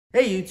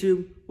Hey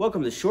YouTube,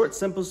 welcome to Short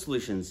Simple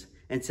Solutions,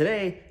 and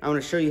today I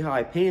want to show you how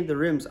I painted the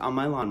rims on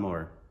my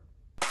lawnmower.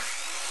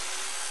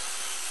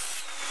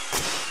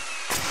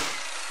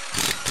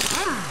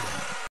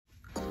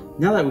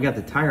 Now that we got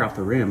the tire off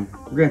the rim,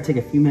 we're going to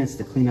take a few minutes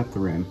to clean up the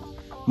rim.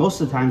 Most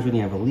of the times when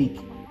you have a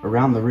leak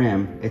around the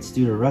rim, it's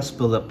due to rust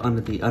buildup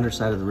under the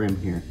underside of the rim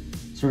here.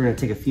 So we're going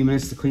to take a few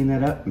minutes to clean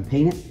that up and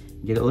paint it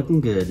and get it looking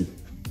good.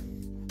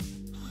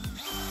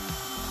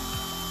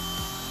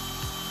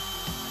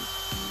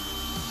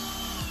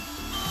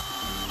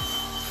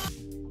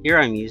 Here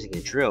I'm using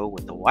a drill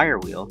with a wire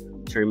wheel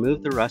to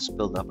remove the rust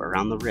buildup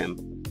around the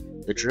rim.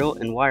 The drill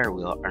and wire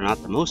wheel are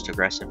not the most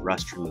aggressive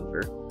rust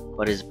remover,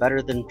 but is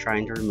better than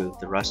trying to remove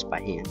the rust by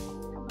hand.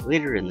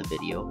 Later in the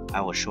video,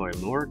 I will show a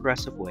more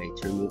aggressive way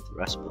to remove the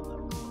rust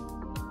buildup.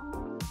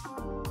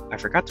 I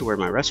forgot to wear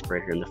my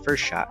respirator in the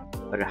first shot,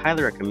 but I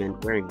highly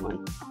recommend wearing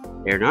one.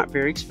 They are not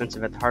very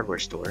expensive at the hardware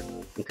store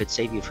and could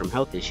save you from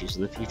health issues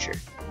in the future.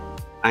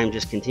 I am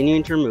just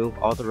continuing to remove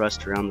all the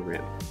rust around the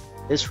rim.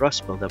 This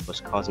rust buildup was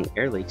causing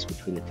air leaks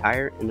between the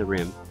tire and the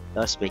rim,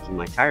 thus making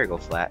my tire go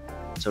flat,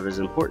 so it is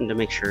important to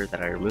make sure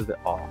that I remove it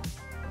all.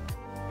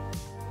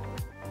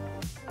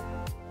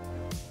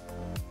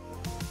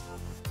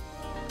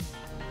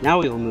 Now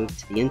we will move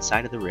to the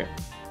inside of the rim.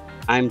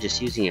 I am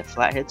just using a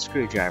flathead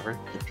screwdriver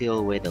to peel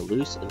away the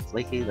loose and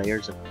flaky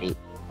layers of paint.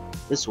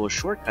 This will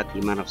shortcut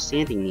the amount of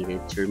sanding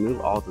needed to remove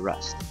all the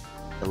rust.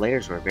 The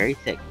layers were very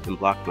thick and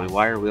blocked my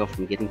wire wheel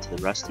from getting to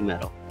the rusty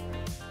metal.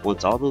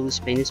 Once all the loose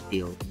paint is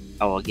peeled,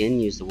 I will again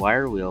use the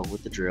wire wheel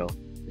with the drill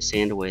to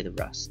sand away the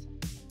rust.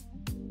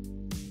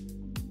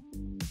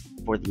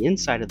 For the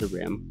inside of the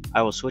rim,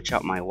 I will switch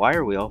out my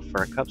wire wheel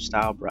for a cup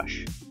style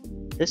brush.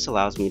 This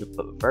allows me to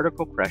put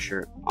vertical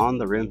pressure on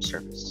the rim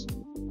surface.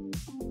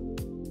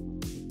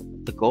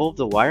 The goal of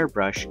the wire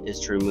brush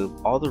is to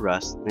remove all the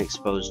rust and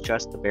expose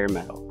just the bare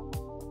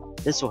metal.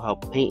 This will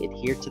help paint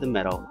adhere to the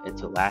metal and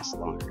to last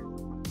longer.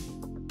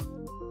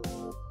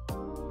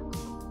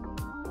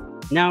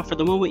 Now for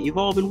the moment you've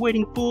all been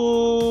waiting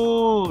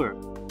for!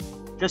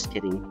 Just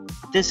kidding.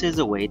 This is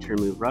a way to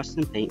remove rust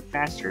and paint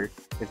faster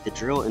if the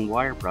drill and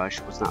wire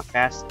brush was not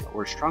fast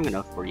or strong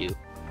enough for you.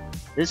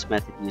 This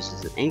method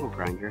uses an angle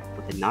grinder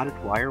with a knotted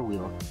wire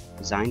wheel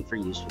designed for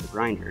use with a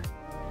grinder.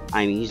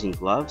 I am using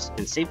gloves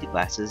and safety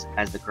glasses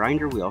as the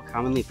grinder wheel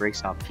commonly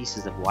breaks off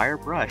pieces of wire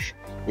brush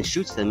and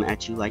shoots them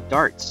at you like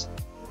darts.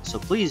 So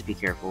please be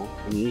careful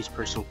and use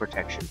personal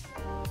protection.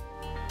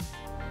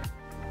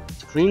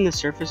 To clean the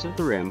surface of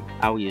the rim,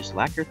 I will use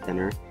lacquer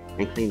thinner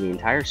and clean the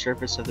entire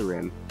surface of the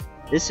rim.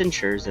 This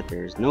ensures that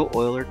there is no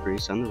oil or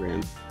grease on the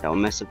rim that will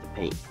mess up the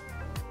paint.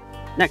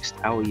 Next,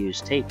 I will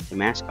use tape to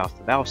mask off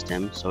the valve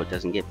stem so it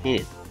doesn't get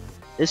painted.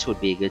 This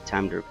would be a good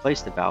time to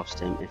replace the valve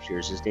stem if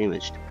yours is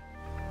damaged.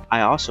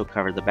 I also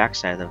covered the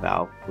backside of the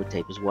valve with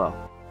tape as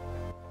well.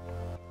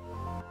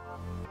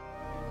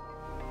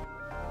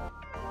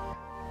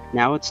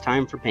 Now it's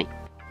time for paint.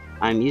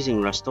 I am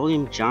using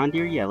Rust-Oleum John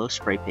Deere Yellow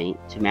spray paint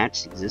to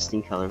match the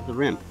existing color of the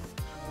rim.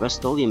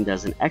 Rust-Oleum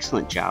does an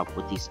excellent job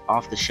with these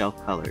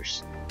off-the-shelf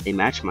colors. They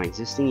match my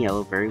existing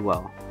yellow very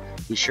well.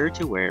 Be sure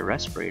to wear a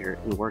respirator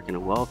and work in a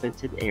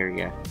well-vented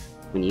area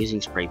when using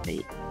spray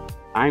paint.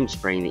 I am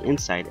spraying the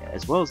inside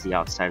as well as the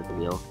outside of the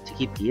wheel to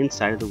keep the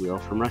inside of the wheel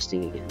from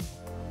rusting again.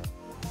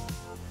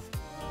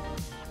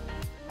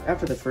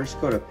 After the first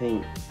coat of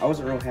paint, I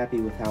wasn't real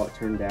happy with how it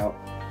turned out.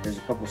 There's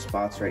a couple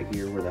spots right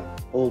here where the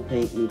old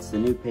paint meets the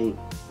new paint,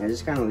 and it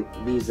just kind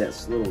of leaves that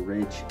little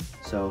ridge.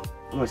 So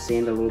I'm going to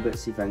sand it a little bit,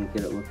 see if I can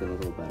get it looking a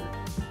little better.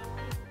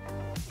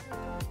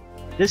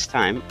 This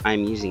time, I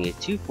am using a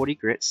 240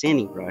 grit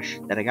sanding brush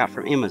that I got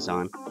from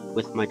Amazon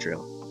with my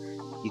drill.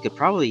 You could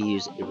probably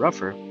use a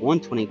rougher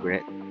 120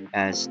 grit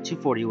as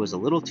 240 was a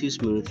little too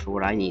smooth for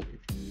what I needed.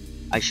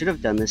 I should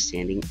have done this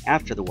sanding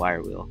after the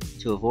wire wheel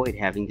to avoid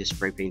having to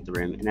spray paint the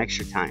rim an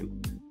extra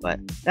time, but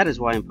that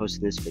is why I'm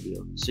posting this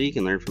video, so you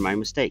can learn from my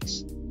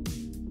mistakes.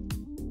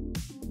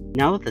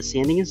 Now that the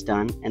sanding is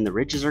done and the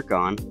ridges are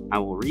gone, I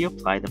will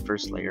reapply the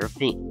first layer of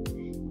paint.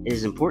 It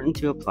is important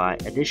to apply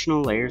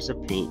additional layers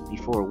of paint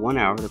before 1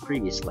 hour of the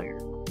previous layer.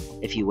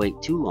 If you wait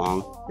too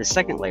long, the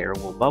second layer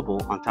will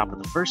bubble on top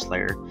of the first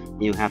layer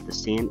and you'll have to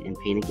sand and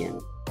paint again.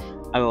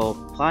 I will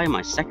apply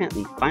my second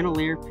and final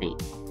layer of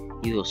paint.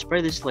 You will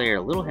spray this layer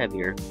a little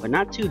heavier, but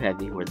not too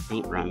heavy where the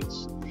paint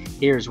runs.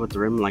 Here's what the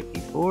rim looked like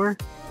before,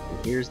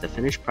 and here's the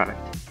finished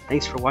product.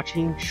 Thanks for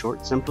watching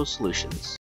Short Simple Solutions.